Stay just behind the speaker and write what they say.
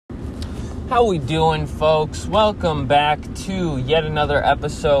How we doing, folks? Welcome back to yet another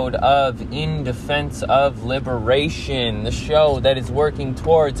episode of In Defense of Liberation, the show that is working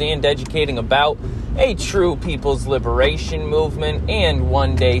towards and educating about a true people's liberation movement and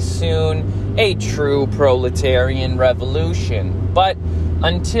one day soon, a true proletarian revolution. But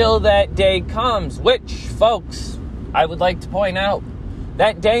until that day comes, which, folks, I would like to point out,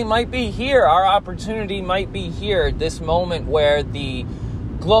 that day might be here. Our opportunity might be here. This moment where the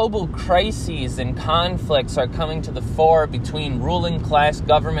global crises and conflicts are coming to the fore between ruling class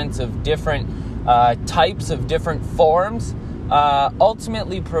governments of different types, of different forms,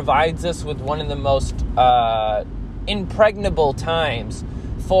 ultimately provides us with one of the most impregnable times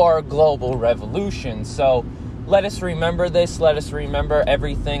for global revolution. So let us remember this. Let us remember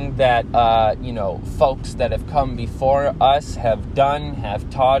everything that, folks that have come before us have done, have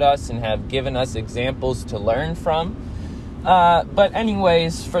taught us, and have given us examples to learn from. But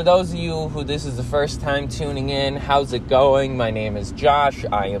anyways, for those of you who this is the first time tuning in, how's it going? My name is Josh.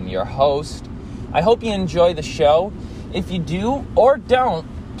 I am your host. I hope you enjoy the show. If you do or don't,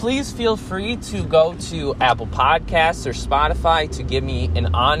 please feel free to go to Apple Podcasts or Spotify to give me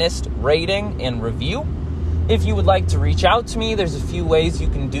an honest rating and review. If you would like to reach out to me, there's a few ways you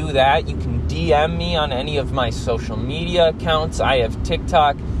can do that. You can DM me on any of my social media accounts. I have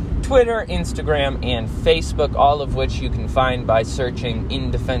TikTok, Twitter, Instagram, and Facebook, all of which you can find by searching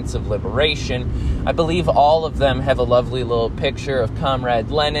In Defense of Liberation. I believe all of them have a lovely little picture of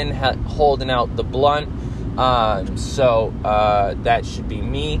Comrade Lenin holding out the blunt. So that should be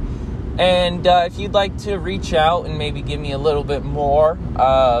me. And if you'd like to reach out and maybe give me a little bit more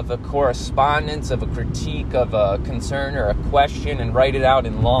of a correspondence, of a critique, of a concern or a question, and write it out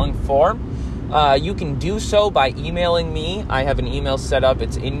in long form, you can do so by emailing me. I have an email set up.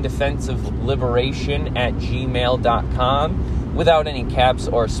 It's indefenseofliberation@gmail.com without any caps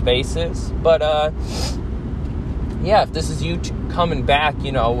or spaces. But, if this is you coming back,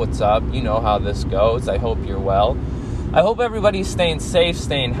 you know what's up. You know how this goes. I hope you're well. I hope everybody's staying safe,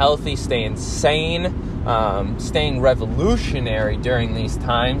 staying healthy, staying sane, staying revolutionary during these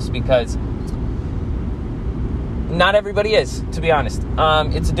times, because not everybody is, to be honest.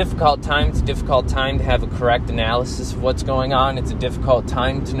 It's a difficult time. It's a difficult time to have a correct analysis of what's going on. It's a difficult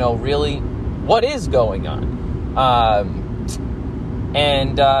time to know really what is going on.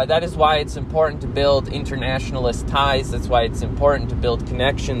 And that is why it's important to build internationalist ties. That's why it's important to build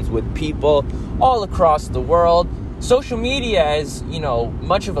connections with people all across the world. Social media is,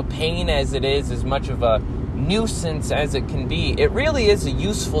 much of a pain as it is, as much of a nuisance as it can be, it really is a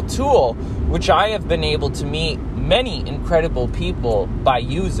useful tool, which I have been able to meet many incredible people by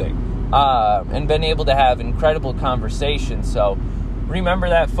using, and been able to have incredible conversations. So remember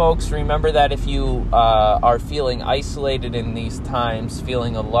that, folks. Remember that if you are feeling isolated in these times,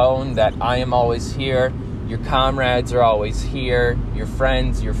 feeling alone, that I am always here. Your comrades are always here. Your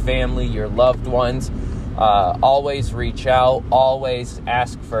friends, your family, your loved ones. Always reach out, always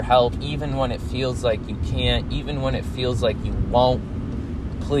ask for help, even when it feels like you can't, even when it feels like you won't.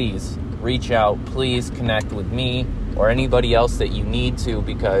 Please reach out, please connect with me or anybody else that you need to,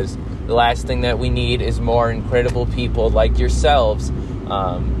 because the last thing that we need is more incredible people like yourselves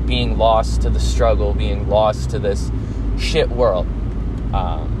being lost to the struggle, being lost to this shit world.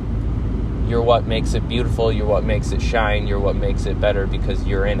 You're what makes it beautiful, you're what makes it shine, you're what makes it better because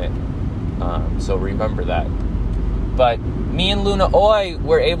you're in it. So remember that. But me and Luna Oi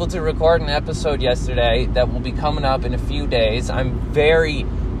were able to record an episode yesterday that will be coming up in a few days. I'm very,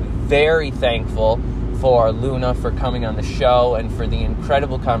 very thankful for Luna for coming on the show and for the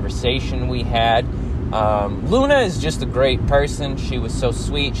incredible conversation we had. Luna is just a great person. She was so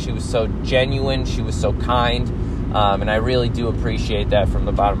sweet. She was so genuine. She was so kind. And I really do appreciate that from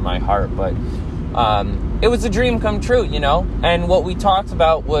the bottom of my heart. But it was a dream come true, and what we talked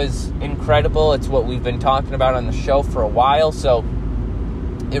about was incredible. It's what we've been talking about on the show for a while, so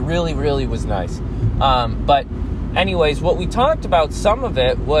it really, really was nice. But anyways, what we talked about, some of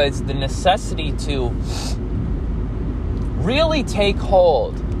it was the necessity to really take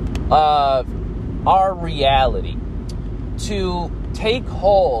hold of our reality, to take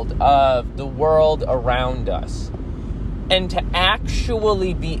hold of the world around us, and to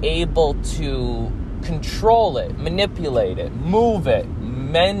actually be able to control it, manipulate it, move it,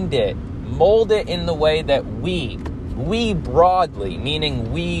 mend it, mold it in the way that we broadly,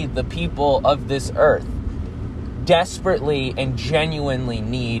 meaning we, the people of this earth, desperately and genuinely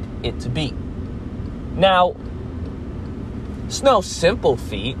need it to be. Now, it's no simple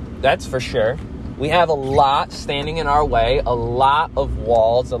feat, that's for sure. We have a lot standing in our way, a lot of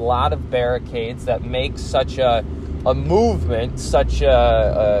walls, a lot of barricades that make such a a movement, such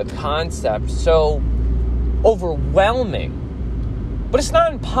a concept so overwhelming. But it's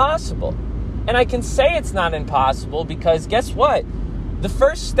not impossible. And I can say it's not impossible because guess what? The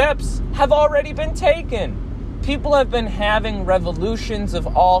first steps have already been taken. People have been having revolutions of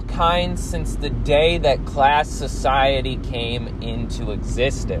all kinds since the day that class society came into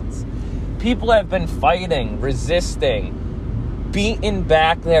existence. People have been fighting, resisting, beating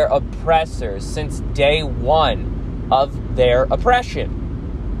back their oppressors since day one of their oppression.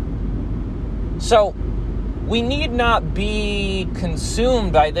 So, we need not be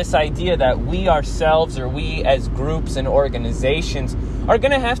consumed by this idea that we ourselves or we as groups and organizations are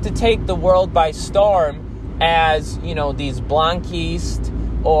going to have to take the world by storm as, these Blanquist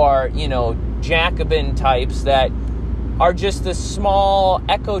or, Jacobin types that are just a small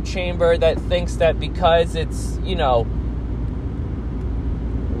echo chamber that thinks that because it's,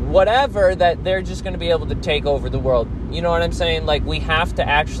 whatever, that they're just going to be able to take over the world. You know what I'm saying? Like, we have to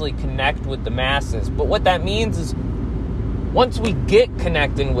actually connect with the masses. But what that means is once we get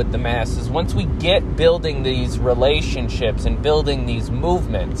connecting with the masses, once we get building these relationships and building these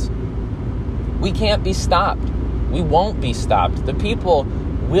movements, we can't be stopped. We won't be stopped. The people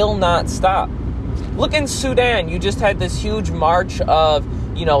will not stop. Look in Sudan. You just had this huge march of,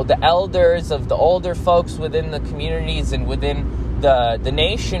 the elders, of the older folks within the communities and within the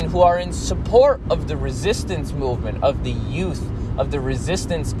nation who are in support of the resistance movement, of the youth, of the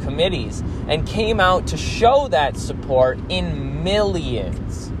resistance committees, and came out to show that support in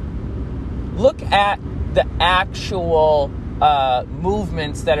millions. Look at the actual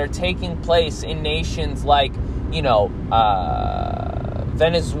movements that are taking place in nations like,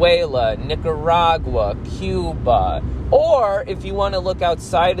 Venezuela, Nicaragua, Cuba, or if you want to look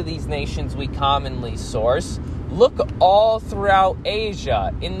outside of these nations we commonly source, look all throughout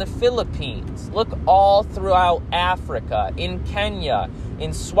Asia, in the Philippines. Look all throughout Africa, in Kenya,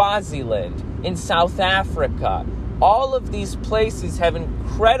 in Swaziland, in South Africa. All of these places have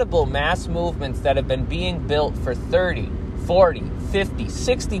incredible mass movements that have been being built for 30, 40, 50,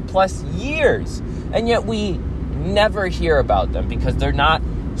 60 plus years. And yet we never hear about them because they're not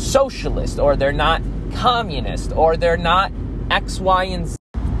socialist, or they're not communist, or they're not X, Y, and Z.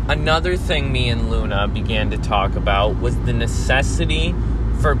 Another thing me and Luna began to talk about was the necessity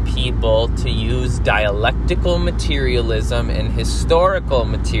for people to use dialectical materialism and historical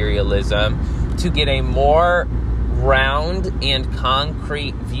materialism to get a more round and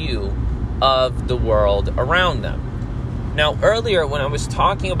concrete view of the world around them. Now, earlier when I was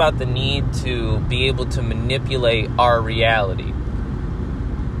talking about the need to be able to manipulate our reality,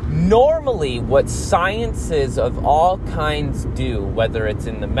 normally what sciences of all kinds do, whether it's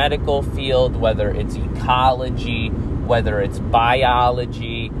in the medical field, whether it's ecology, whether it's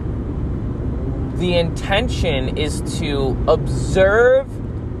biology, the intention is to observe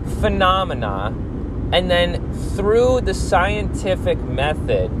phenomena and then through the scientific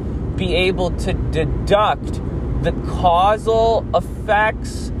method be able to deduct the causal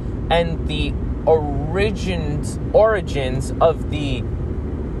effects and the origins of the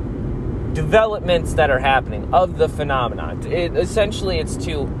developments that are happening, of the phenomena. Essentially, it's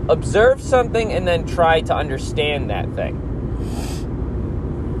to observe something and then try to understand that thing.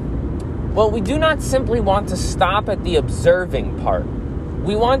 Well, we do not simply want to stop at the observing part.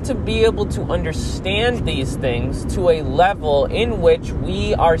 We want to be able to understand these things to a level in which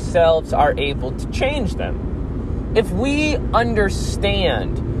we ourselves are able to change them. If we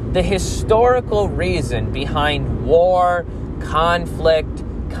understand the historical reason behind war, conflict,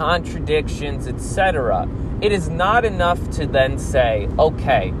 contradictions, etc., it is not enough to then say,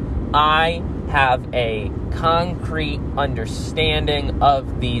 okay, I have a concrete understanding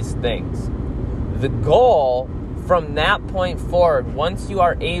of these things. The goal from that point forward, once you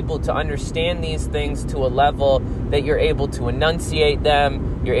are able to understand these things to a level that you're able to enunciate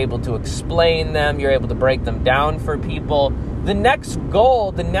them, you're able to explain them, you're able to break them down for people, the next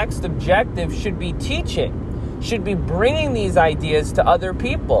goal, the next objective should be teaching, should be bringing these ideas to other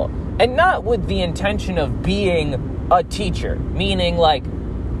people, and not with the intention of being a teacher, meaning like,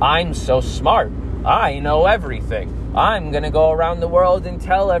 I'm so smart, I know everything, I'm going to go around the world and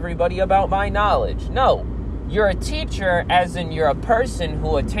tell everybody about my knowledge. No, you're a teacher as in you're a person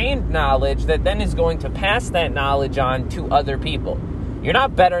who attained knowledge that then is going to pass that knowledge on to other people. You're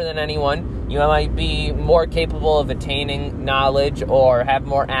not better than anyone. You might be more capable of attaining knowledge or have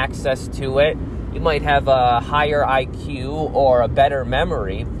more access to it. You might have a higher IQ or a better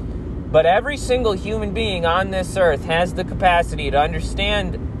memory. But every single human being on this earth has the capacity to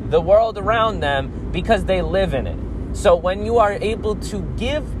understand the world around them because they live in it. So when you are able to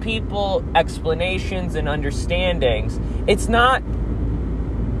give people explanations and understandings, it's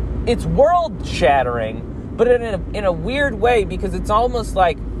world-shattering, but in a weird way, because it's almost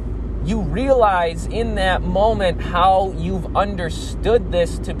like you realize in that moment how you've understood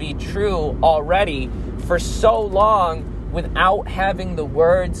this to be true already for so long without having the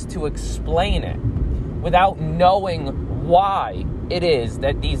words to explain it, without knowing why it is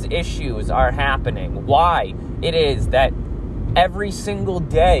that these issues are happening, why it is that every single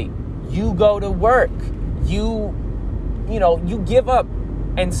day you go to work, you give up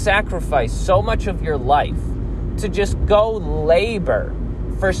and sacrifice so much of your life to just go labor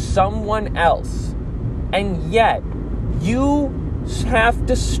for someone else, and yet you have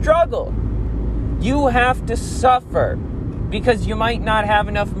to struggle. You have to suffer because you might not have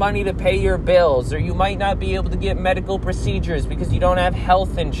enough money to pay your bills, or you might not be able to get medical procedures because you don't have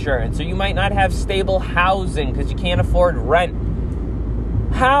health insurance, or you might not have stable housing because you can't afford rent.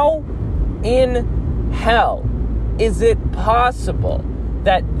 How in hell is it possible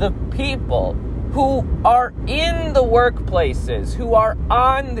that the people who are in the workplaces, who are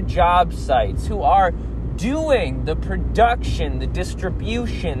on the job sites, who are doing the production, the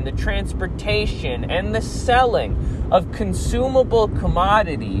distribution, the transportation, and the selling of consumable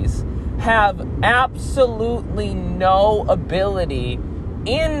commodities have absolutely no ability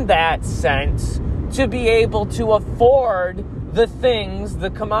in that sense to be able to afford the things, the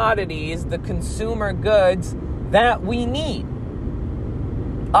commodities, the consumer goods that we need?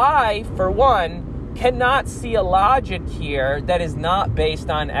 I, for one, cannot see a logic here that is not based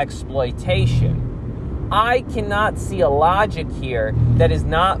on exploitation. I cannot see a logic here that is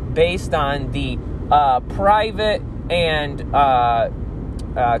not based on the private and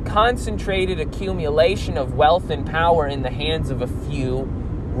concentrated accumulation of wealth and power in the hands of a few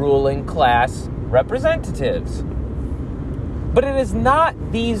ruling class representatives. But it is not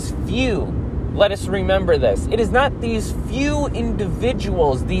these few. Let us remember this. It is not these few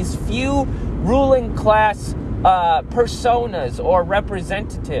individuals, these few ruling class personas or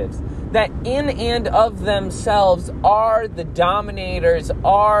representatives that in and of themselves are the dominators,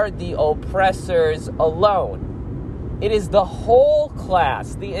 are the oppressors alone. It is the whole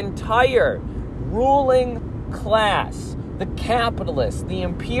class, the entire ruling class, the capitalists, the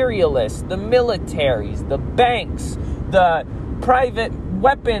imperialists, the militaries, the banks, the private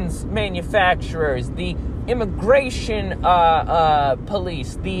weapons manufacturers, the immigration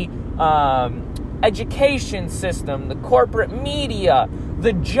police, the education system, the corporate media,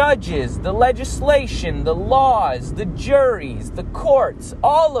 the judges, the legislation, the laws, the juries, the courts.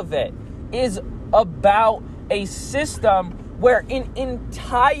 All of it is about a system where an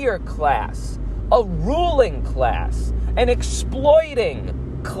entire class, a ruling class, an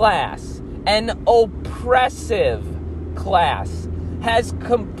exploiting class, an oppressive class has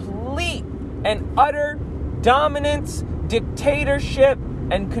complete and utter dominance, dictatorship,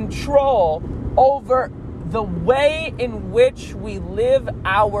 and control over the way in which we live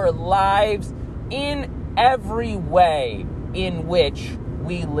our lives, in every way in which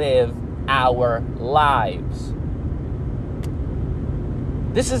we live our lives.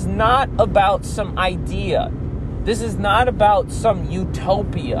 This is not about some idea. This is not about some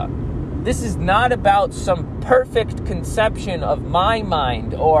utopia. This is not about some perfect conception of my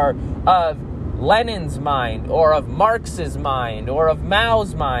mind, or of Lenin's mind, or of Marx's mind, or of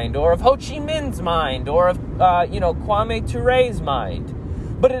Mao's mind, or of Ho Chi Minh's mind, or of Kwame Ture's mind.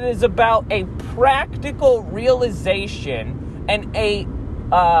 But it is about a practical realization and a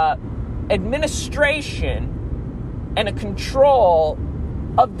administration and a control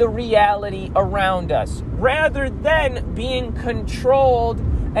of the reality around us, rather than being controlled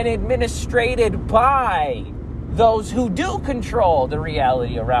and administrated by those who do control the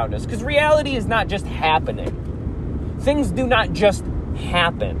reality around us. Because reality is not just happening. Things do not just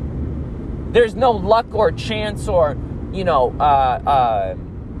happen. There's no luck or chance or,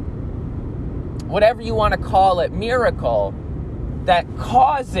 whatever you want to call it, miracle that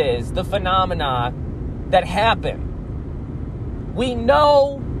causes the phenomena that happen. We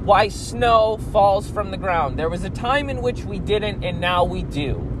know why snow falls from the ground. There was a time in which we didn't, and now we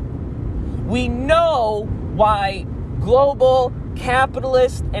do. We know why global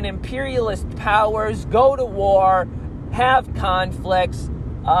capitalist and imperialist powers go to war, have conflicts,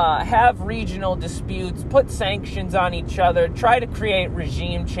 have regional disputes, put sanctions on each other, try to create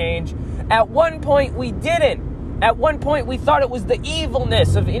regime change. At one point, we didn't. At one point, we thought it was the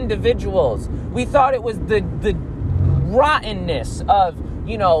evilness of individuals. We thought it was the rottenness of,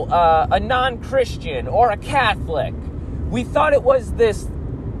 a non-Christian or a Catholic. We thought it was this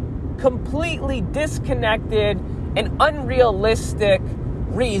completely disconnected an unrealistic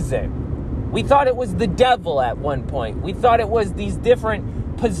reason. We thought it was the devil at one point. We thought it was these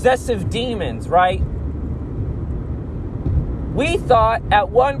different possessive demons, right? We thought at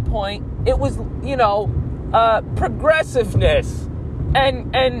one point it was, progressiveness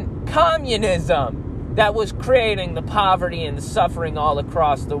and communism that was creating the poverty and the suffering all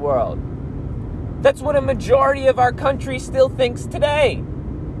across the world. That's what a majority of our country still thinks today.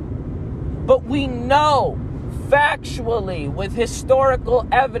 But we know factually, with historical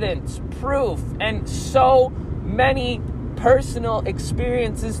evidence, proof, and so many personal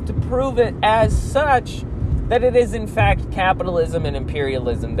experiences to prove it as such, that it is in fact capitalism and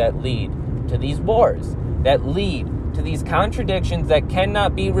imperialism that lead to these wars, that lead to these contradictions that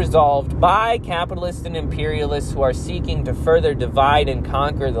cannot be resolved by capitalists and imperialists who are seeking to further divide and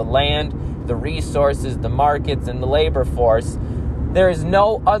conquer the land, the resources, the markets, and the labor force. There is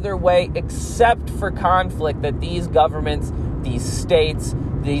no other way except for conflict that these governments, these states,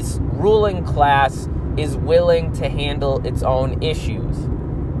 this ruling class is willing to handle its own issues.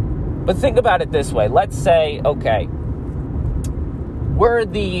 But think about it this way. Let's say, okay, we're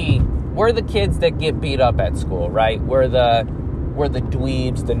the kids that get beat up at school, right? We're the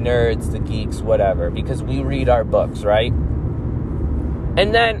dweebs, the nerds, the geeks, whatever, because we read our books, right?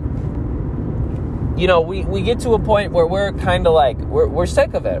 And then, we get to a point where we're kind of like, we're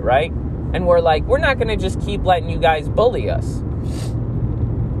sick of it, right? And we're like, we're not going to just keep letting you guys bully us.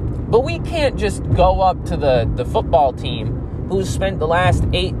 But we can't just go up to the football team who's spent the last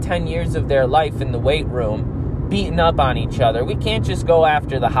 8-10 years of their life in the weight room beating up on each other. We can't just go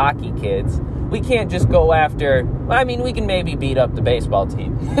after the hockey kids. We can't just go after, we can maybe beat up the baseball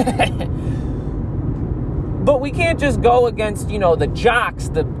team. But we can't just go against, the jocks,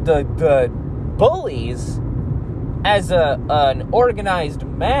 the bullies as an organized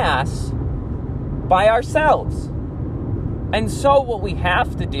mass by ourselves. And so what we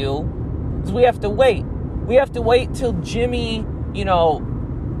have to do is we have to wait. We have to wait till Jimmy,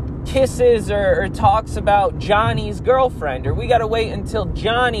 kisses or talks about Johnny's girlfriend. Or we got to wait until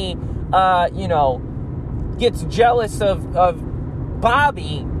Johnny, gets jealous of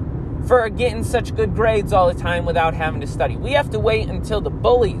Bobby for getting such good grades all the time without having to study. We have to wait until the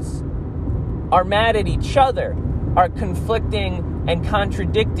bullies are mad at each other, are conflicting and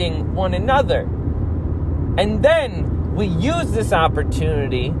contradicting one another. And then we use this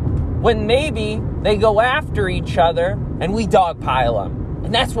opportunity when maybe they go after each other and we dogpile them.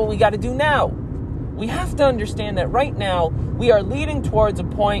 And that's what we got to do now. We have to understand that right now we are leading towards a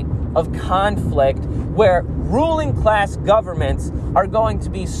point of conflict where ruling class governments are going to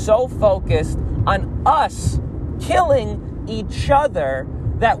be so focused on us killing each other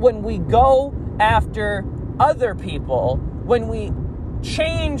that when we go after other people, when we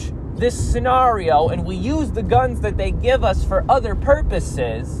change this scenario and we use the guns that they give us for other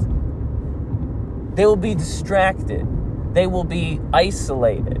purposes, they will be distracted. They will be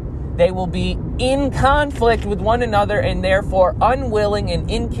isolated. They will be in conflict with one another and therefore unwilling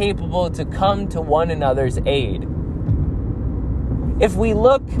and incapable to come to one another's aid. If we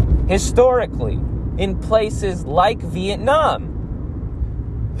look historically in places like Vietnam,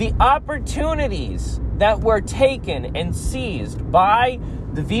 the opportunities that were taken and seized by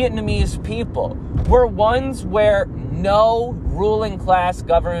the Vietnamese people were ones where no ruling class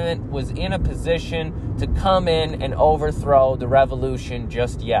government was in a position to come in and overthrow the revolution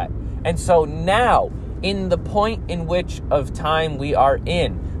just yet. And so now, in the point in which of time we are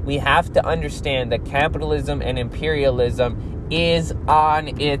in, we have to understand that capitalism and imperialism is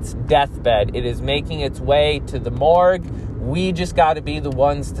on its deathbed. It is making its way to the morgue. We just got to be the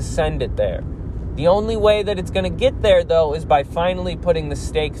ones to send it there. The only way that it's going to get there, though, is by finally putting the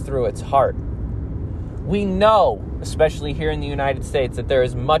stake through its heart. We know, especially here in the United States, that there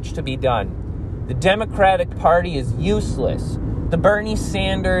is much to be done. The Democratic Party is useless. The Bernie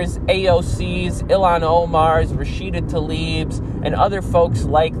Sanders, AOCs, Ilhan Omars, Rashida Tlaibs, and other folks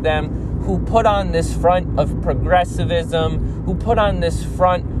like them who put on this front of progressivism, who put on this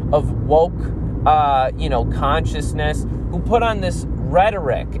front of woke, consciousness, who put on this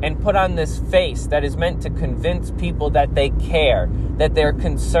rhetoric and put on this face that is meant to convince people that they care, that they're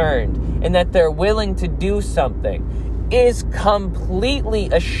concerned, and that they're willing to do something, is completely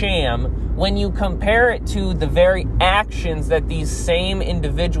a sham when you compare it to the very actions that these same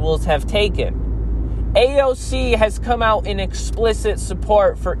individuals have taken. AOC has come out in explicit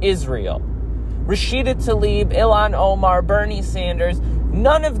support for Israel. Rashida Tlaib, Ilhan Omar, Bernie Sanders,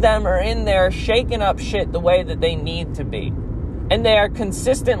 none of them are in there shaking up shit the way that they need to be. And they are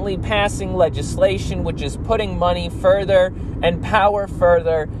consistently passing legislation which is putting money further and power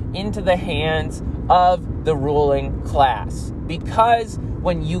further into the hands of the ruling class. Because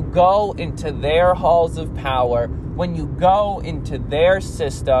when you go into their halls of power, when you go into their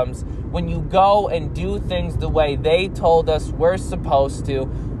systems, when you go and do things the way they told us we're supposed to,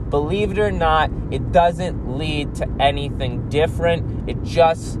 believe it or not, it doesn't lead to anything different. It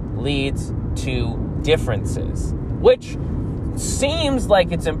just leads to differences, which seems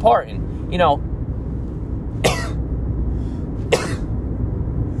like it's important. You know,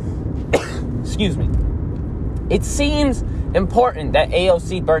 excuse me. It seems important that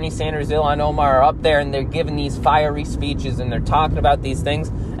AOC, Bernie Sanders, Ilhan Omar are up there and they're giving these fiery speeches and they're talking about these things.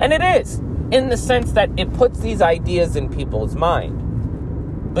 And it is, in the sense that it puts these ideas in people's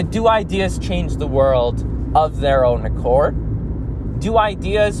mind. But do ideas change the world of their own accord? Do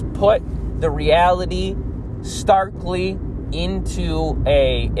ideas put the reality starkly into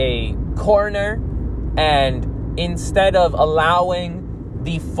a corner, and instead of allowing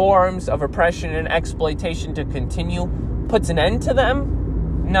the forms of oppression and exploitation to continue, puts an end to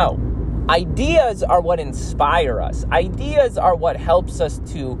them? No. Ideas are what inspire us. Ideas are what helps us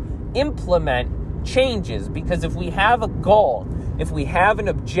to implement changes, because if we have a goal, if we have an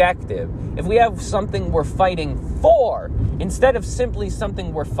objective, if we have something we're fighting for, instead of simply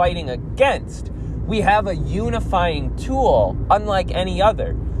something we're fighting against, we have a unifying tool unlike any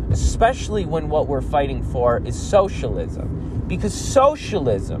other, especially when what we're fighting for is socialism. Because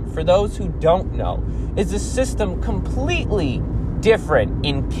socialism, for those who don't know, is a system completely different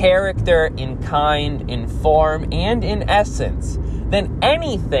in character, in kind, in form, and in essence than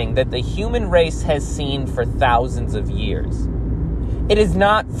anything that the human race has seen for thousands of years. It is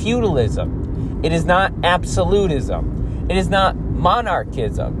not feudalism. It is not absolutism. It is not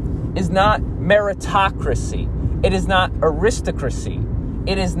monarchism. It is not meritocracy. It is not aristocracy.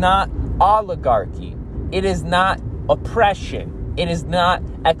 It is not oligarchy. It is not oppression. It is not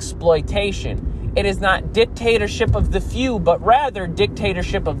exploitation. It is not dictatorship of the few, but rather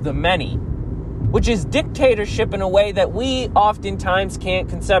dictatorship of the many, which is dictatorship in a way that we oftentimes can't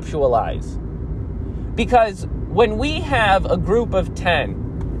conceptualize. Because when we have a group of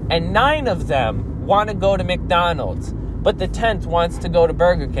 10 and 9 of them want to go to McDonald's, but the 10th wants to go to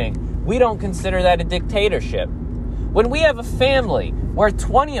Burger King, we don't consider that a dictatorship. When we have a family where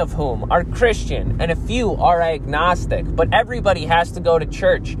 20 of whom are Christian and a few are agnostic, but everybody has to go to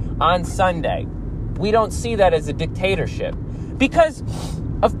church on Sunday, we don't see that as a dictatorship. Because,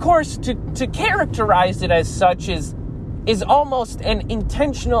 of course, to characterize it as such is almost an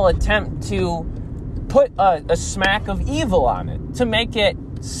intentional attempt to put a smack of evil on it, to make it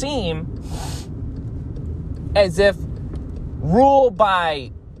seem as if rule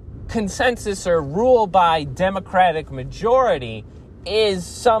by consensus or rule by democratic majority is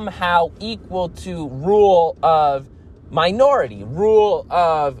somehow equal to rule of minority, rule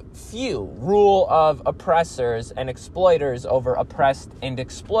of few, rule of oppressors and exploiters over oppressed and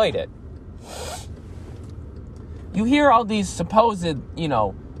exploited. You hear all these supposed,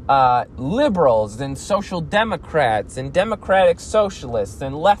 liberals and social democrats and democratic socialists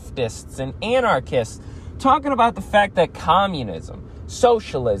and leftists and anarchists talking about the fact that communism,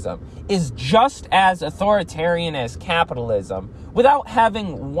 socialism, is just as authoritarian as capitalism, without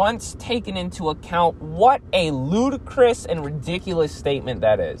having once taken into account what a ludicrous and ridiculous statement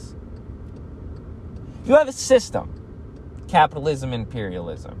that is. You have a system, capitalism,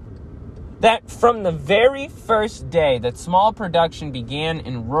 imperialism, that from the very first day that small production began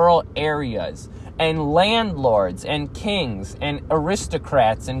in rural areas, and landlords and kings and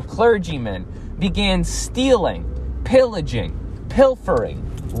aristocrats and clergymen began stealing, pillaging, pilfering,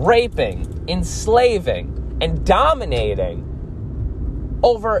 raping, enslaving, and dominating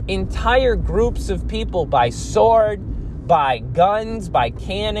over entire groups of people by sword, by guns, by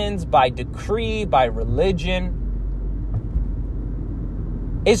cannons, by decree, by religion.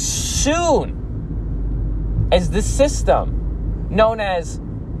 As soon as the system known as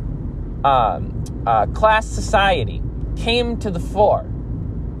class society came to the fore,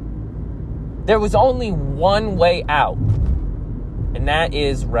 there was only one way out, and that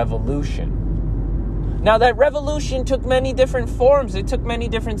is revolution. Now, that revolution took many different forms. It took many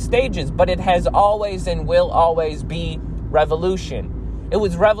different stages, but it has always and will always be revolution. It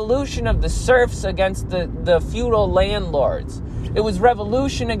was revolution of the serfs against the feudal landlords. It was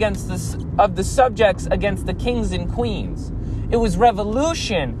revolution of the subjects against the kings and queens. It was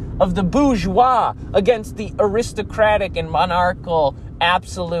revolution of the bourgeois against the aristocratic and monarchical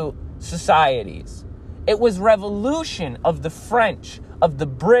absolute societies. It was revolution of the French, of the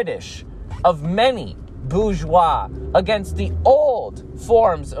British, of many bourgeois against the old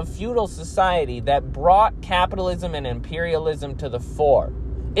forms of feudal society that brought capitalism and imperialism to the fore.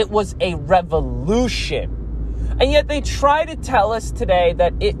 It was a revolution. And yet they try to tell us today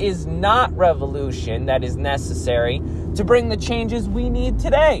that it is not revolution that is necessary to bring the changes we need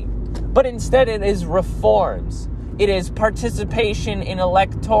today. But instead it is reforms. It is participation in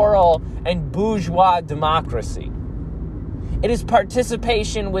electoral and bourgeois democracy. It is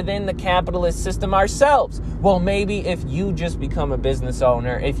participation within the capitalist system ourselves. Well, maybe if you just become a business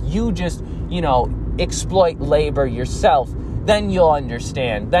owner, if you just, exploit labor yourself, then you'll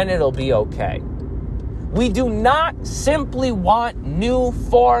understand. Then it'll be okay. We do not simply want new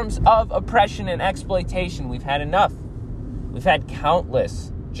forms of oppression and exploitation. We've had enough. We've had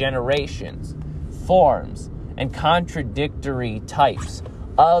countless generations, forms, and contradictory types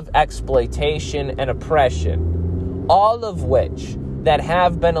of exploitation and oppression, all of which that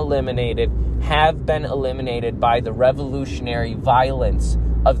have been eliminated by the revolutionary violence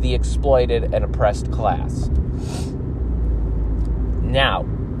of the exploited and oppressed class. Now,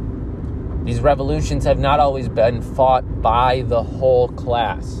 these revolutions have not always been fought by the whole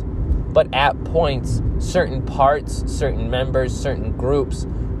class, but at points, certain parts, certain members, certain groups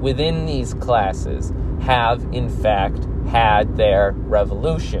within these classes have, in fact, had their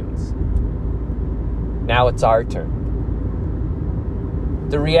revolutions. Now it's our turn.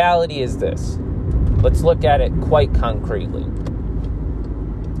 The reality is this. Let's look at it quite concretely.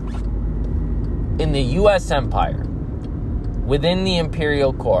 In the U.S. empire, within the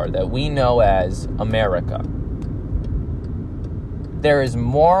imperial core that we know as America, there is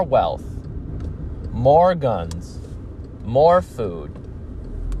more wealth, more guns, more food,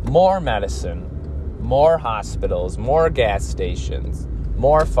 more medicine, more hospitals, more gas stations,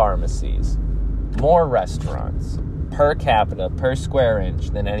 more pharmacies, more restaurants per capita, per square inch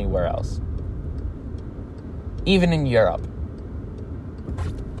than anywhere else. Even in Europe.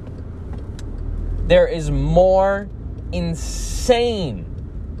 There is more insane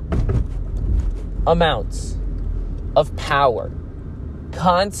amounts of power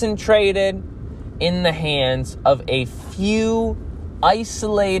concentrated in the hands of a few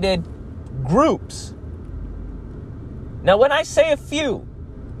isolated groups. Now, when I say a few,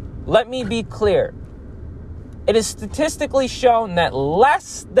 let me be clear. It is statistically shown that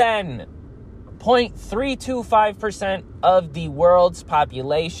less than 0.325% of the world's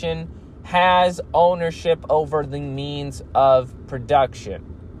population has ownership over the means of production.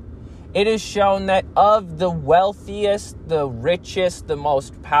 It is shown that of the wealthiest, the richest, the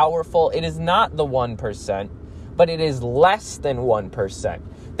most powerful, it is not the 1%, but it is less than 1%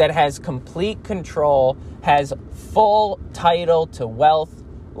 that has complete control, has full title to wealth,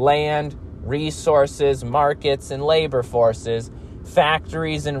 land, resources, markets, and labor forces,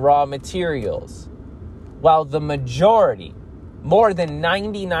 factories, and raw materials. While the majority, more than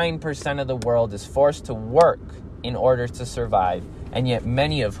 99% of the world, is forced to work in order to survive, and yet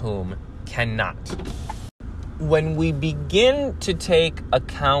many of whom cannot. When we begin to take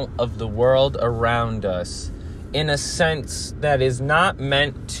account of the world around us in a sense that is not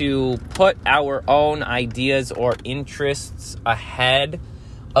meant to put our own ideas or interests ahead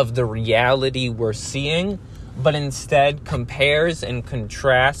of the reality we're seeing, but instead compares and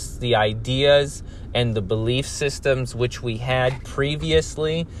contrasts the ideas and the belief systems which we had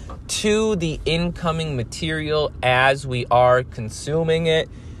previously to the incoming material as we are consuming it,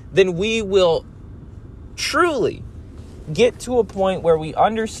 then we will truly get to a point where we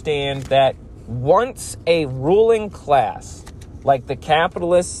understand that once a ruling class, like the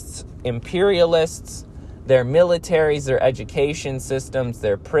capitalists, imperialists, their militaries, their education systems,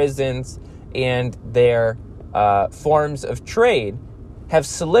 their prisons, and their forms of trade, have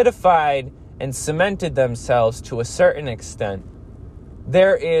solidified and cemented themselves to a certain extent,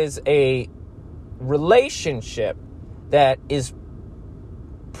 there is a relationship that is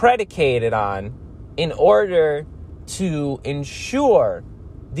predicated on in order to ensure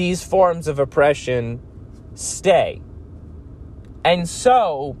these forms of oppression stay. And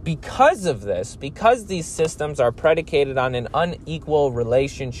so, because of this, because these systems are predicated on an unequal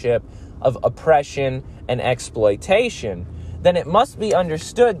relationship of oppression and exploitation, then it must be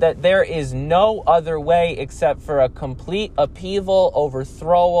understood that there is no other way except for a complete upheaval,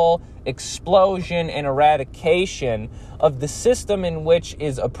 overthrowal, explosion, and eradication of the system in which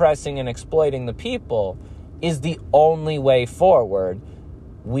is oppressing and exploiting the people is the only way forward.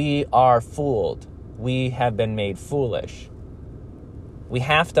 We are fooled. We have been made foolish. We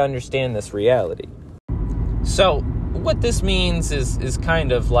have to understand this reality. So what this means is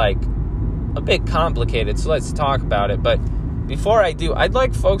kind of like a bit complicated, so let's talk about it. But before I do, I'd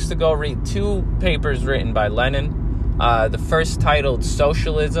like folks to go read two papers written by Lenin. The first titled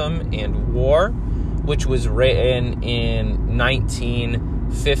Socialism and War, which was written in 19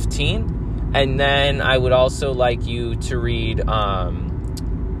 15. And then I would also like you to read, I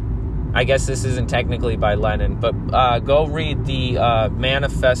guess this isn't technically by Lenin, but go read the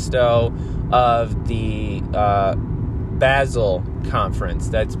manifesto of the Basel Conference.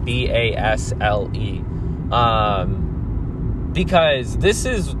 That's BASLE. Because this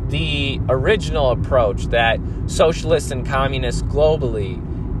is the original approach that socialists and communists globally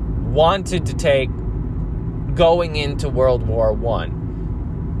wanted to take going into World War I.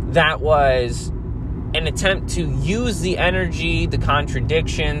 That was an attempt to use the energy, the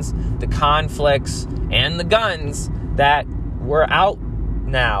contradictions, the conflicts, and the guns that were out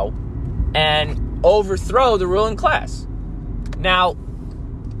now and overthrow the ruling class. Now,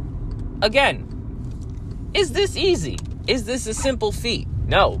 again, is this easy? Is this a simple feat?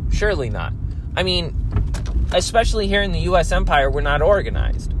 No, surely not. I mean, especially here in the U.S. empire, we're not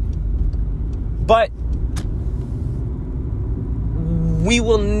organized. But we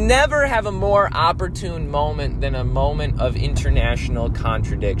will never have a more opportune moment than a moment of international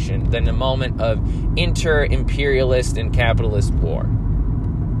contradiction, than a moment of inter-imperialist and capitalist war.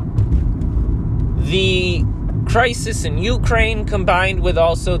 The crisis in Ukraine, combined with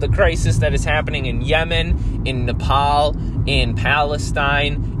also the crisis that is happening in Yemen, in Nepal, in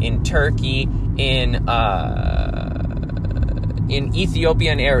Palestine, in Turkey, in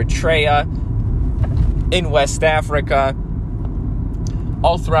Ethiopia and Eritrea, in West Africa,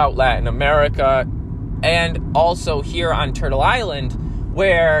 all throughout Latin America, and also here on Turtle Island,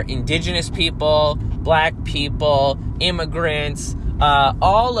 where indigenous people, black people, immigrants,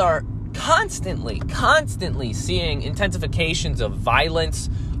 all are constantly seeing intensifications of violence,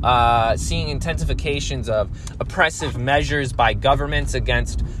 seeing intensifications of oppressive measures by governments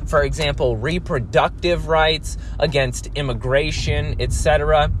against, for example, reproductive rights, against immigration,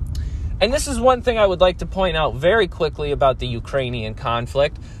 etc. And this is one thing I would like to point out very quickly about the Ukrainian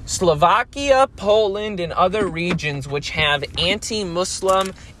conflict. Slovakia, Poland, and other regions which have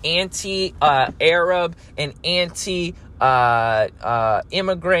anti-Muslim, anti-Arab, and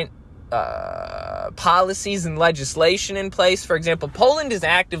anti-immigrant policies and legislation in place. For example, Poland is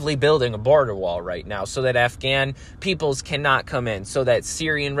actively building a border wall right now so that Afghan peoples cannot come in, so that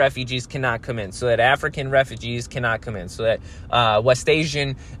Syrian refugees cannot come in, so that African refugees cannot come in, so that West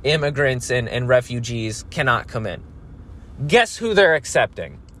Asian immigrants and refugees cannot come in. Guess who they're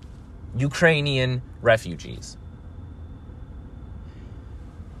accepting? Ukrainian refugees.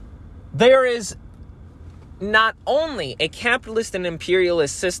 There is not only a capitalist and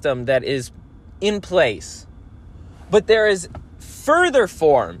imperialist system that is in place, but there is further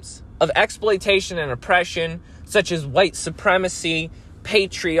forms of exploitation and oppression, such as white supremacy,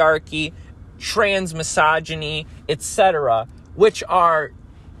 patriarchy, transmisogyny, etc., which are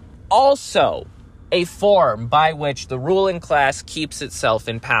also a form by which the ruling class keeps itself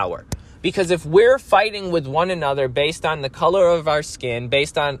in power. Because if we're fighting with one another based on the color of our skin,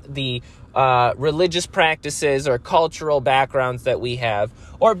 based on the religious practices or cultural backgrounds that we have,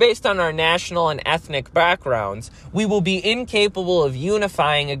 or based on our national and ethnic backgrounds, we will be incapable of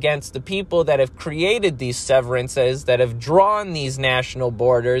unifying against the people that have created these severances, that have drawn these national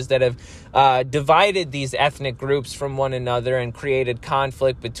borders, that have divided these ethnic groups from one another and created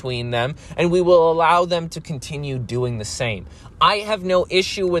conflict between them, and we will allow them to continue doing the same. I have no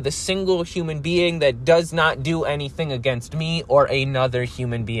issue with a single human being that does not do anything against me or another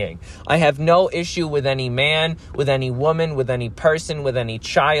human being. I have no issue with any man, with any woman, with any person, with any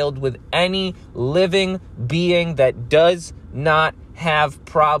child, with any living being that does not have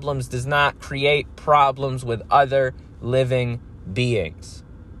problems, does not create problems with other living beings.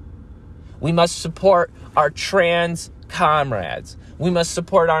 We must support our trans comrades. We must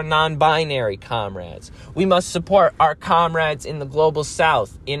support our non-binary comrades. We must support our comrades in the global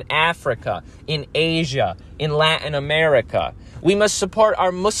south, in Africa, in Asia, in Latin America. We must support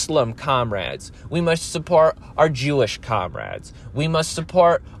our Muslim comrades. We must support our Jewish comrades. We must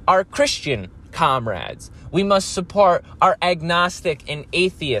support our Christian comrades. We must support our agnostic and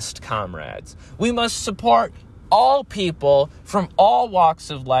atheist comrades. We must support all people from all walks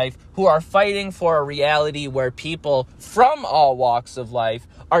of life who are fighting for a reality where people from all walks of life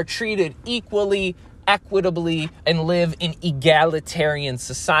are treated equally, equitably, and live in egalitarian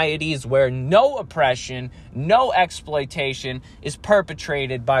societies where no oppression, no exploitation is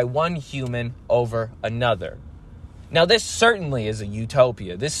perpetrated by one human over another. Now, this certainly is a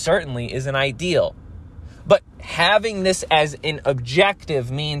utopia. This certainly is an ideal. But having this as an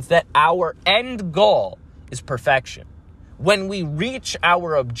objective means that our end goal is perfection. When we reach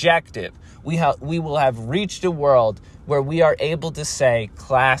our objective, we will have reached a world where we are able to say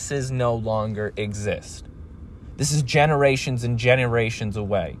classes no longer exist. This is generations and generations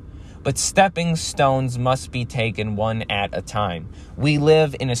away. But stepping stones must be taken one at a time. We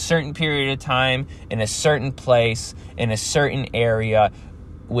live in a certain period of time, in a certain place, in a certain area,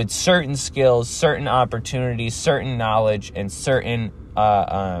 with certain skills, certain opportunities, certain knowledge, and certain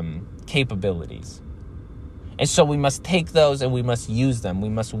capabilities. And so we must take those and we must use them. We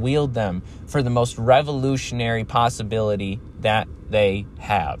must wield them for the most revolutionary possibility that they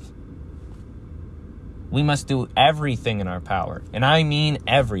have. We must do everything in our power, and I mean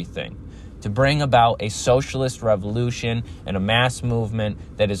everything, to bring about a socialist revolution and a mass movement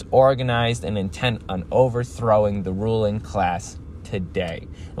that is organized and intent on overthrowing the ruling class today.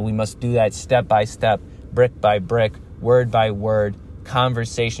 And we must do that step by step, brick by brick, word by word,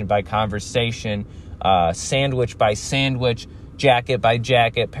 conversation by conversation, sandwich by sandwich, jacket by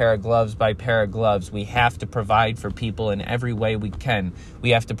jacket, pair of gloves by pair of gloves. We have to provide for people in every way we can.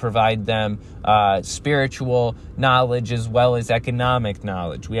 We have to provide them spiritual knowledge as well as economic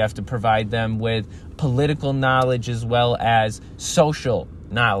knowledge. We have to provide them with political knowledge as well as social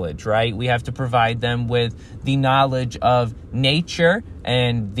knowledge, right? We have to provide them with the knowledge of nature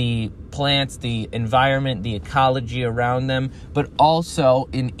and the plants, the environment, the ecology around them, but also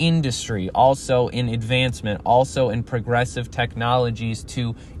in industry, also in advancement, also in progressive technologies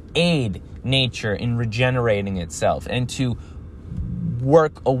to aid nature in regenerating itself and to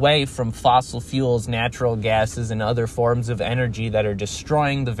work away from fossil fuels, natural gases, and other forms of energy that are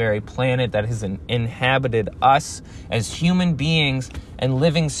destroying the very planet that has inhabited us as human beings and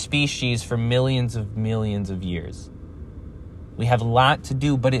living species for millions of years. We have a lot to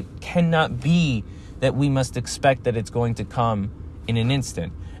do, but it cannot be that we must expect that it's going to come in an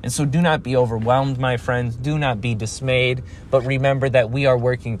instant. And so do not be overwhelmed, my friends. Do not be dismayed. But remember that we are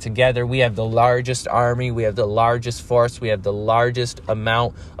working together. We have the largest army. We have the largest force. We have the largest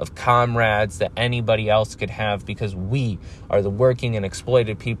amount of comrades that anybody else could have, because we are the working and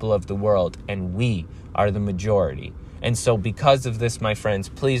exploited people of the world, and we are the majority. And so because of this, my friends,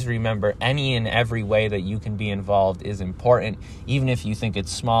 please remember any and every way that you can be involved is important, even if you think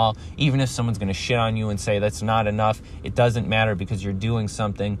it's small, even if someone's going to shit on you and say that's not enough. It doesn't matter, because you're doing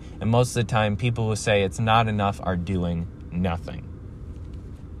something. And most of the time, people who say it's not enough are doing nothing.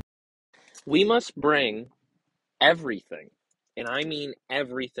 We must bring everything, and I mean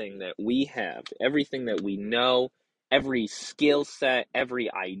everything that we have, everything that we know, every skill set,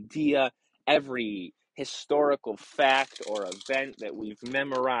 every idea, every historical fact or event that we've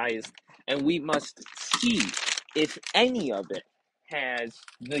memorized, and we must see if any of it has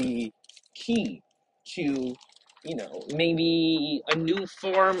the key to, maybe a new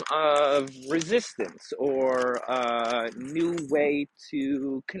form of resistance or a new way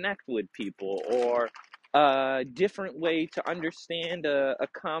to connect with people or a different way to understand a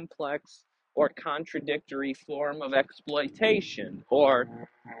complex or contradictory form of exploitation, or,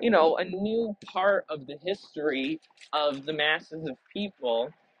 a new part of the history of the masses of people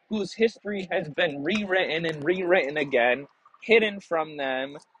whose history has been rewritten and rewritten again, hidden from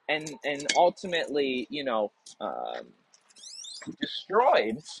them, and ultimately, um,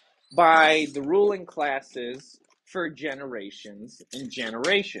 destroyed by the ruling classes for generations and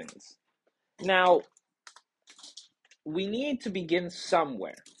generations. Now, we need to begin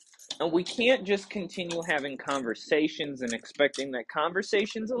somewhere. And we can't just continue having conversations and expecting that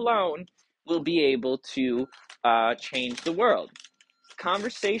conversations alone will be able to change the world.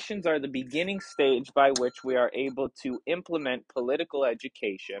 Conversations are the beginning stage by which we are able to implement political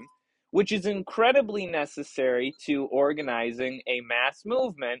education, which is incredibly necessary to organizing a mass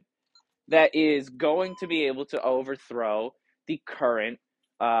movement that is going to be able to overthrow the current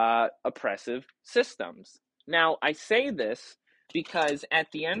oppressive systems. Now, I say this because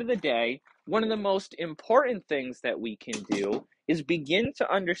at the end of the day, one of the most important things that we can do is begin to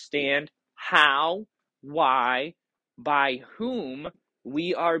understand how, why, by whom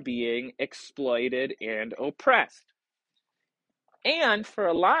we are being exploited and oppressed. And for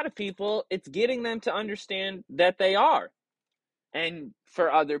a lot of people, it's getting them to understand that they are. And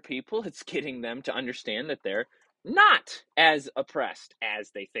for other people, it's getting them to understand that they're not as oppressed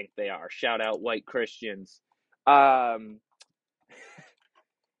as they think they are. Shout out white Christians.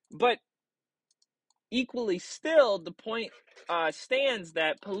 But equally still, the point stands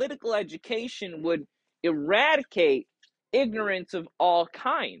that political education would eradicate ignorance of all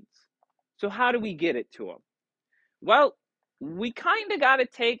kinds. So how do we get it to them? Well, we kind of got to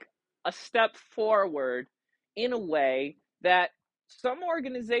take a step forward in a way that some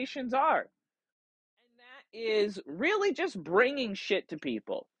organizations are. And that is really just bringing shit to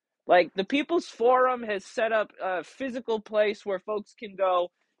people. Like the People's Forum has set up a physical place where folks can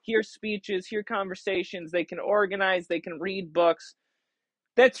go hear speeches, hear conversations, they can organize, they can read books.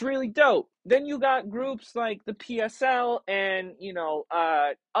 That's really dope. Then you got groups like the PSL and,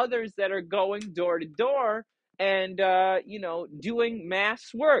 others that are going door to door and, doing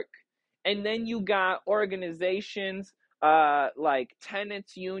mass work. And then you got organizations like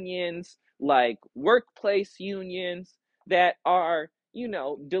tenants unions, like workplace unions that are,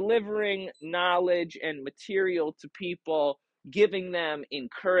 delivering knowledge and material to people, giving them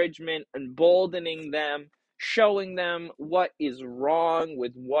encouragement, emboldening them, showing them what is wrong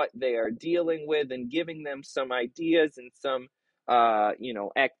with what they are dealing with, and giving them some ideas and some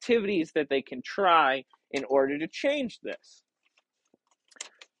activities that they can try in order to change this.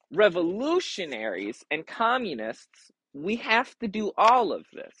 Revolutionaries and communists, we have to do all of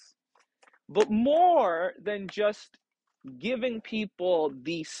this, but more than just giving people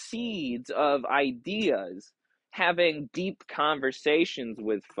the seeds of ideas, having deep conversations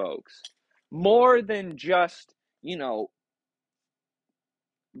with folks, more than just,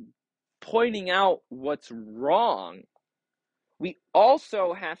 pointing out what's wrong, we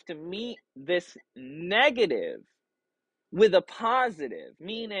also have to meet this negative with a positive,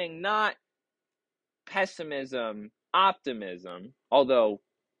 meaning not pessimism, optimism, although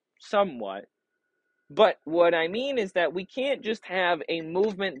somewhat. But what I mean is that we can't just have a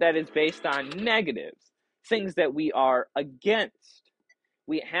movement that is based on negatives, things that we are against.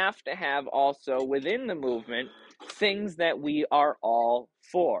 We have to have also within the movement things that we are all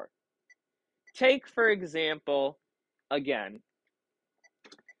for. Take, for example, again,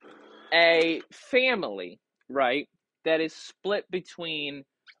 a family, right, that is split between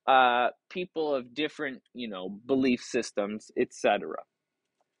people of different, belief systems, etc.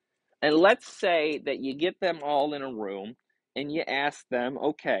 And let's say that you get them all in a room and you ask them,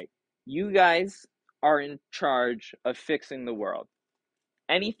 okay, you guys are in charge of fixing the world.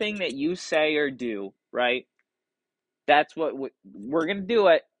 Anything that you say or do, right, that's what we're going to do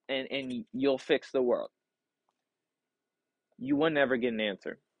it, and you'll fix the world. You will never get an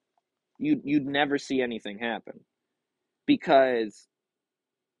answer. You'd never see anything happen, because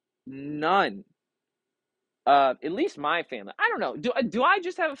none, at least my family, I don't know, do I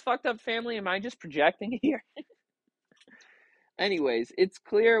just have a fucked up family? Am I just projecting here? Anyways, it's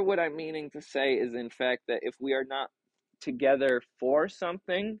clear what I'm meaning to say is, in fact, that if we are not together for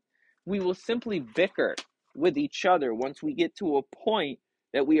something, we will simply bicker with each other once we get to a point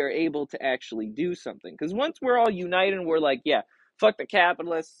that we are able to actually do something. Because once we're all united and we're like, yeah, fuck the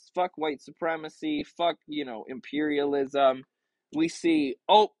capitalists, fuck white supremacy, fuck, imperialism, we see,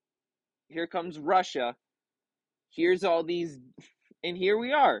 oh, here comes Russia, here's all these, and here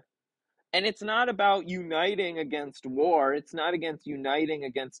we are. And it's not about uniting against war. It's not against uniting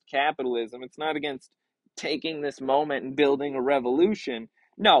against capitalism. It's not against taking this moment and building a revolution.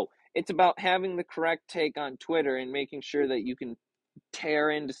 No, it's about having the correct take on Twitter and making sure that you can tear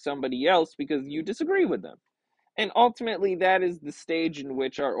into somebody else because you disagree with them. And ultimately, that is the stage in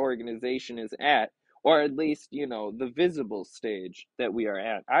which our organization is at, or at least, the visible stage that we are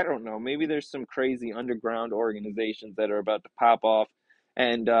at. I don't know. Maybe there's some crazy underground organizations that are about to pop off,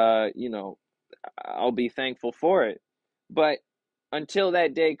 and, I'll be thankful for it. But until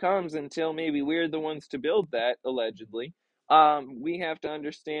that day comes, until maybe we're the ones to build that, allegedly, we have to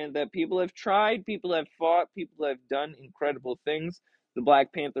understand that people have tried, people have fought, people have done incredible things. The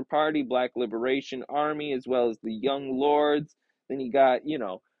Black Panther Party, Black Liberation Army, as well as the Young Lords. Then you got,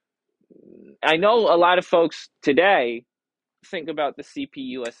 I know a lot of folks today think about the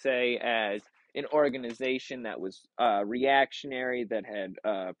CPUSA as an organization that was reactionary, that had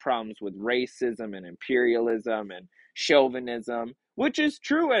problems with racism and imperialism and chauvinism, which is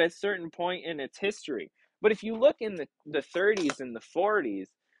true at a certain point in its history. But if you look in the 30s and the 40s,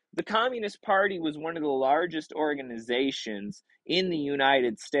 the Communist Party was one of the largest organizations in the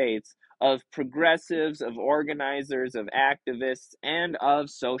United States of progressives, of organizers, of activists, and of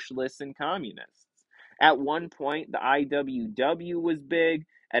socialists and communists. At one point, the IWW was big.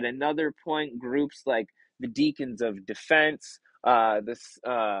 At another point, groups like the Deacons of Defense, the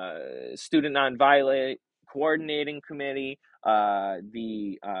Student Nonviolent Coordinating Committee,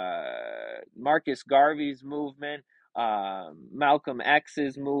 the Marcus Garvey's movement, Malcolm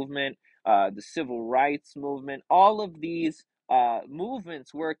X's movement, the Civil Rights Movement, all of these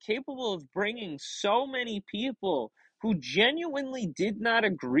movements were capable of bringing so many people who genuinely did not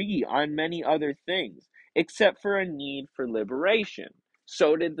agree on many other things, except for a need for liberation.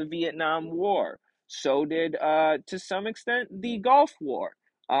 So did the Vietnam War. So did, to some extent, the Gulf War.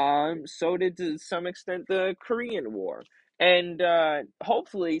 So did, to some extent, the Korean War. And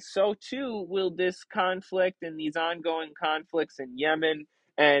hopefully, so too will this conflict and these ongoing conflicts in Yemen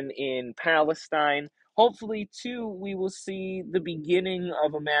and in Palestine. Hopefully, too, we will see the beginning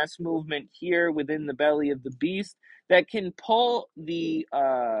of a mass movement here within the belly of the beast that can pull the,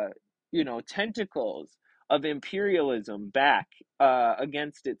 tentacles of imperialism back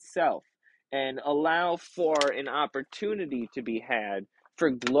against itself and allow for an opportunity to be had for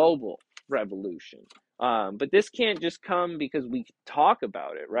global revolution. But this can't just come because we talk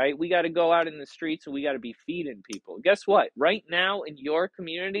about it, right? We got to go out in the streets and we got to be feeding people. Guess what? Right now in your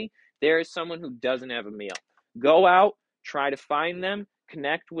community, there is someone who doesn't have a meal. Go out, try to find them,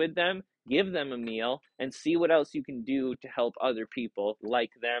 connect with them, give them a meal, and see what else you can do to help other people like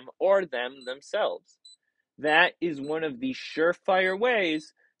them or them themselves. That is one of the surefire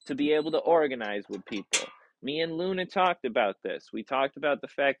ways to be able to organize with people. Me and Luna talked about this. We talked about the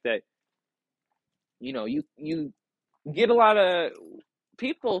fact that you get a lot of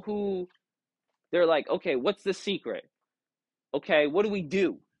people who they're like, okay, what's the secret? Okay, what do we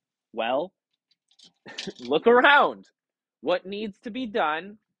do? Well, look around. What needs to be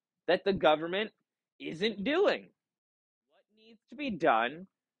done that the government isn't doing? What needs to be done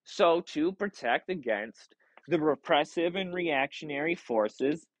so to protect against the repressive and reactionary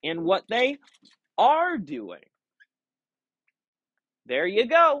forces and what they are doing? There you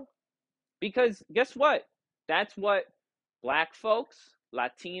go. Because guess what? That's what Black folks,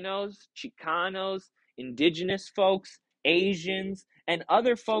 Latinos, Chicanos, indigenous folks, Asians, and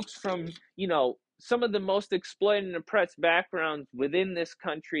other folks from, some of the most exploited and oppressed backgrounds within this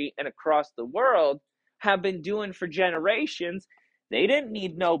country and across the world have been doing for generations. They didn't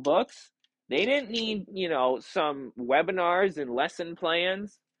need no books. They didn't need, some webinars and lesson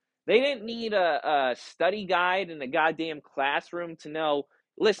plans. They didn't need a study guide in a goddamn classroom to know,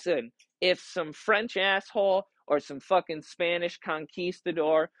 listen, if some French asshole or some fucking Spanish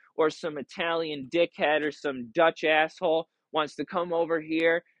conquistador or some Italian dickhead or some Dutch asshole wants to come over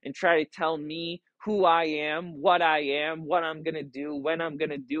here and try to tell me who I am, what I'm going to do, when I'm going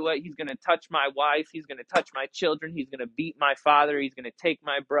to do it. He's going to touch my wife. He's going to touch my children. He's going to beat my father. He's going to take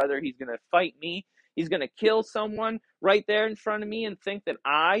my brother. He's going to fight me. He's going to kill someone right there in front of me and think that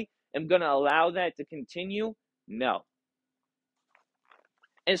I am going to allow that to continue? No.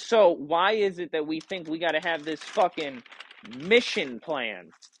 And so why is it that we think we got to have this fucking mission plan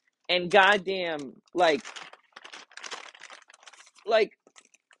and goddamn like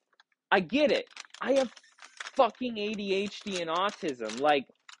I get it. I have fucking ADHD and autism. Like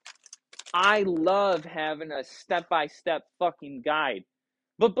I love having a step-by-step fucking guide.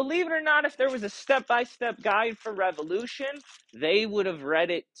 But believe it or not, if there was a step-by-step guide for revolution, they would have read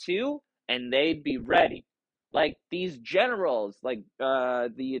it too and they'd be ready. Like these generals, like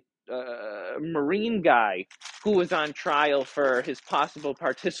the Marine guy who was on trial for his possible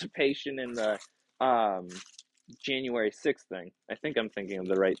participation in the January 6th thing. I think I'm thinking of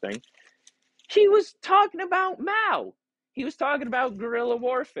the right thing. He was talking about Mao. He was talking about guerrilla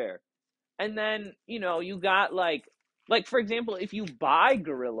warfare. And then, you got like for example, if you buy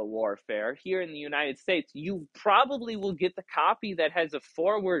Guerrilla Warfare here in the United States, you probably will get the copy that has a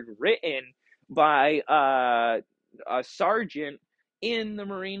foreword written by a sergeant in the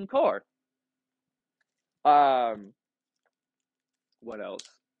Marine Corps. What else?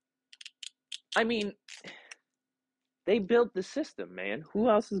 I mean, they built the system, man. Who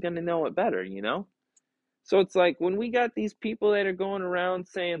else is going to know it better, So it's like when we got these people that are going around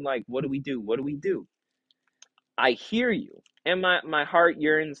saying like, what do we do? What do we do? I hear you, and my heart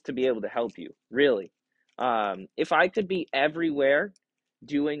yearns to be able to help you, really. If I could be everywhere,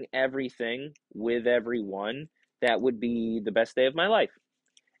 doing everything with everyone, that would be the best day of my life.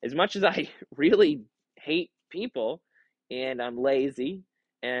 As much as I really hate people, and I'm lazy,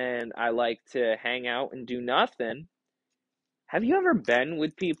 and I like to hang out and do nothing, have you ever been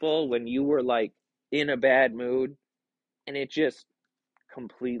with people when you were like in a bad mood, and it just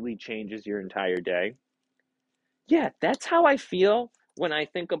completely changes your entire day? Yeah, that's how I feel when I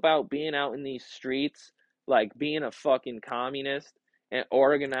think about being out in these streets, like being a fucking communist and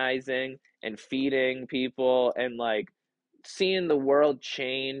organizing and feeding people and like seeing the world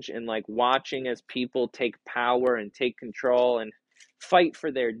change and like watching as people take power and take control and fight for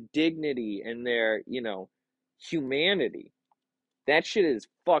their dignity and their, humanity. That shit is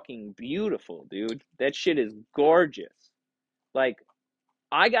fucking beautiful, dude. That shit is gorgeous. Like,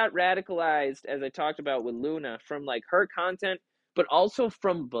 I got radicalized, as I talked about with Luna, from like her content, but also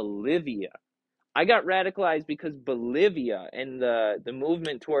from Bolivia. I got radicalized because Bolivia and the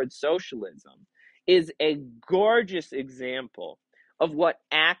movement towards socialism is a gorgeous example of what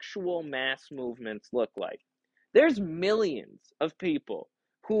actual mass movements look like. There's millions of people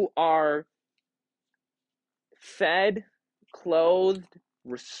who are fed, clothed,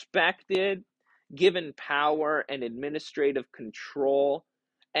 respected, given power and administrative control,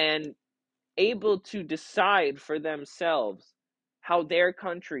 and able to decide for themselves how their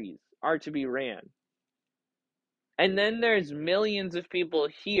countries are to be ran. And then there's millions of people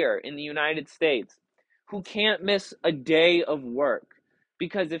here in the United States who can't miss a day of work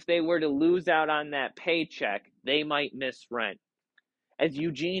because if they were to lose out on that paycheck, they might miss rent. As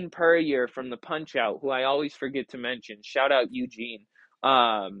Eugene Puryear from the Punch Out, who I always forget to mention, shout out Eugene,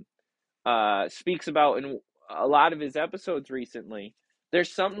 speaks about in a lot of his episodes recently.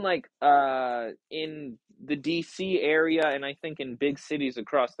 There's something like in the DC area, and I think in big cities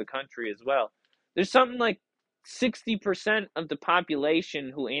across the country as well, there's something like 60% of the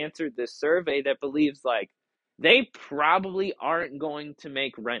population who answered this survey that believes like they probably aren't going to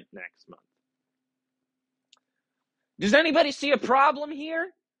make rent next month. Does anybody see a problem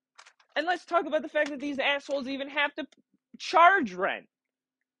here? And let's talk about the fact that these assholes even have to charge rent.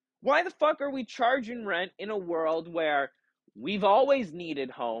 Why the fuck are we charging rent in a world where we've always needed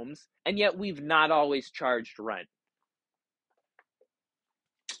homes and yet we've not always charged rent?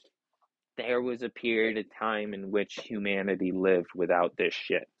 There was a period of time in which humanity lived without this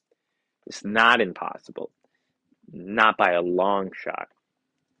shit. It's not impossible. Not by a long shot.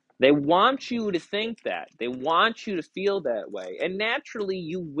 They want you to think that. They want you to feel that way. And naturally,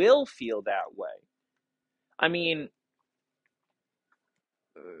 you will feel that way. I mean,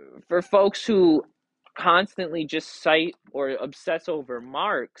 for folks who constantly just cite or obsess over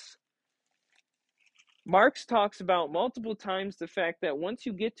Marx talks about multiple times the fact that once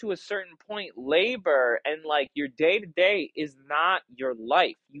you get to a certain point, labor and like your day to day is not your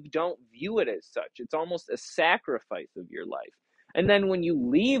life. You don't view it as such. It's almost a sacrifice of your life. And then when you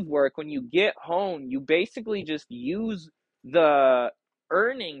leave work, when you get home, you basically just use the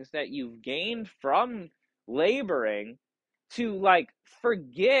earnings that you've gained from laboring to like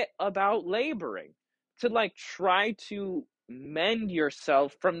forget about laboring, to like try to mend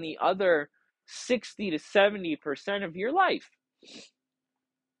yourself from the other 60 to 70% of your life.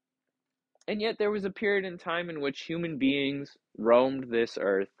 And yet there was a period in time in which human beings roamed this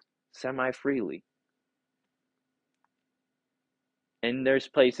earth semi-freely. And there's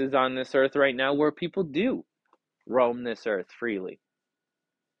places on this earth right now where people do roam this earth freely.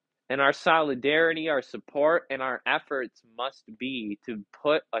 And our solidarity, our support, and our efforts must be to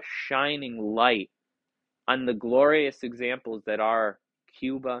put a shining light on the glorious examples that are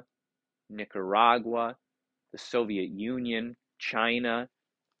Cuba, Nicaragua, the Soviet Union, China,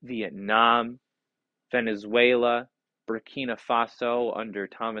 Vietnam, Venezuela, Burkina Faso under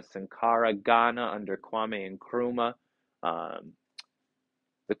Thomas Sankara, Ghana under Kwame Nkrumah,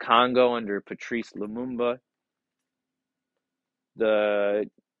 the Congo under Patrice Lumumba, the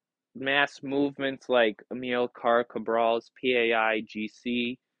mass movements like Amilcar Cabral's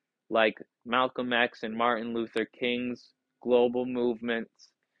PAIGC, like Malcolm X and Martin Luther King's global movements,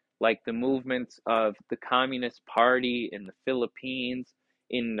 like the movements of the Communist Party in the Philippines,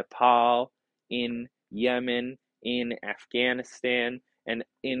 in Nepal, in Yemen, in Afghanistan, and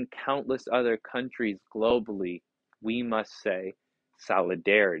in countless other countries globally, we must say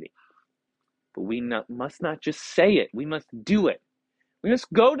solidarity. But we must not just say it, we must do it. We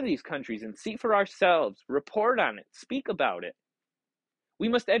must go to these countries and see for ourselves, report on it, speak about it. We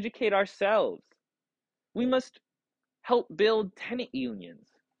must educate ourselves. We must help build tenant unions.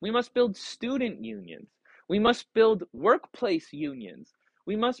 We must build student unions. We must build workplace unions.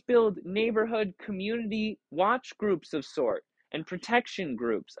 We must build neighborhood community watch groups of sort and protection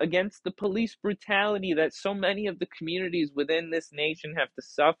groups against the police brutality that so many of the communities within this nation have to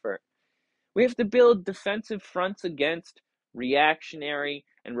suffer. We have to build defensive fronts against reactionary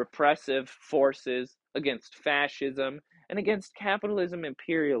and repressive forces, against fascism, and against capitalism,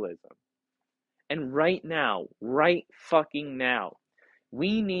 imperialism. And right now, right fucking now,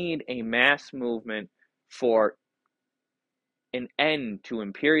 we need a mass movement for an end to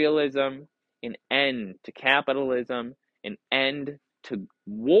imperialism, an end to capitalism, an end to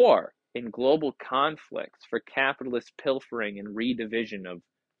war and global conflicts, for capitalist pilfering and redivision of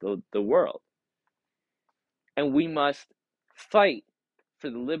the world. And we must fight for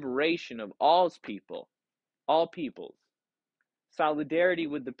the liberation of all peoples. Solidarity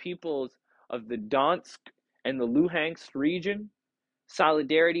with the peoples of the Donetsk and the Luhansk region.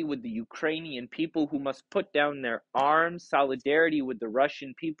 Solidarity with the Ukrainian people who must put down their arms. Solidarity with the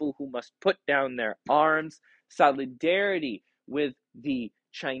Russian people who must put down their arms. Solidarity with the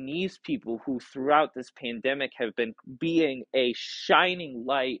Chinese people who throughout this pandemic have been being a shining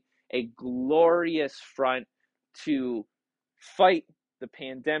light, a glorious front to fight the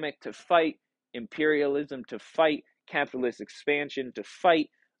pandemic, to fight imperialism, to fight capitalist expansion, to fight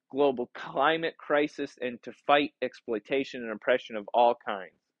global climate crisis, and to fight exploitation and oppression of all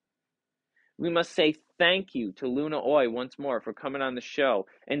kinds. We must say thank you to Luna Oy once more for coming on the show,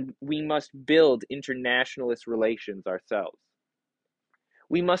 and we must build internationalist relations ourselves.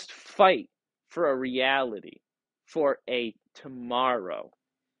 We must fight for a reality, for a tomorrow,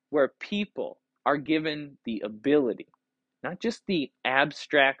 where people are given the ability, not just the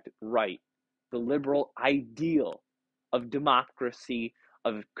abstract right, the liberal ideal of democracy,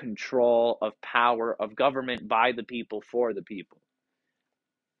 of control, of power, of government by the people, for the people,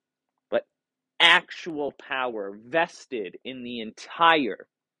 but actual power vested in the entire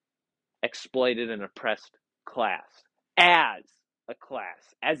exploited and oppressed class, as a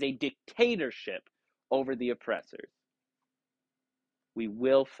class, as a dictatorship over the oppressors. We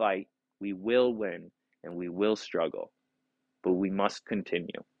will fight, we will win, and we will struggle, but we must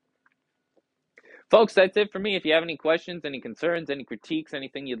continue. Folks, that's it for me. If you have any questions, any concerns, any critiques,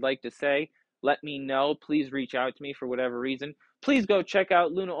 anything you'd like to say, let me know. Please reach out to me for whatever reason. Please go check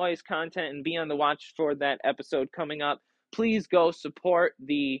out Luna Oy's content and be on the watch for that episode coming up. Please go support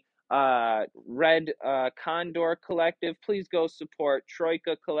the Red Condor Collective. Please go support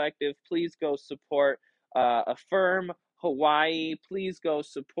Troika Collective. Please go support Affirm Hawaii. Please go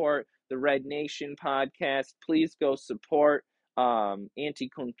support the Red Nation podcast. Please go support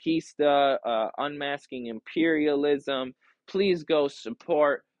Anti-Conquista, Unmasking Imperialism. Please go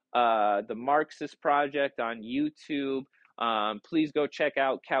support the Marxist Project on YouTube. Please go check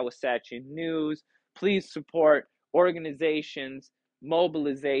out Kawasaki News. Please support organizations,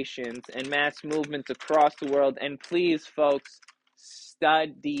 mobilizations, and mass movements across the world. And please, folks,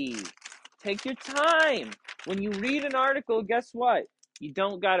 study. Take your time. When you read an article, guess what? You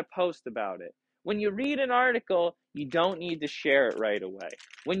don't got to post about it. When you read an article, you don't need to share it right away.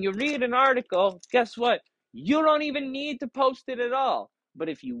 When you read an article, guess what? You don't even need to post it at all. But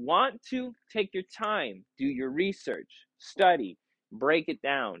if you want to, take your time, do your research, study, break it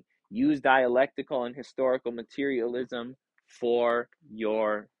down, use dialectical and historical materialism for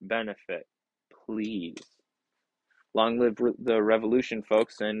your benefit. Please. Long live the revolution,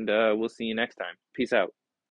 folks, and we'll see you next time. Peace out.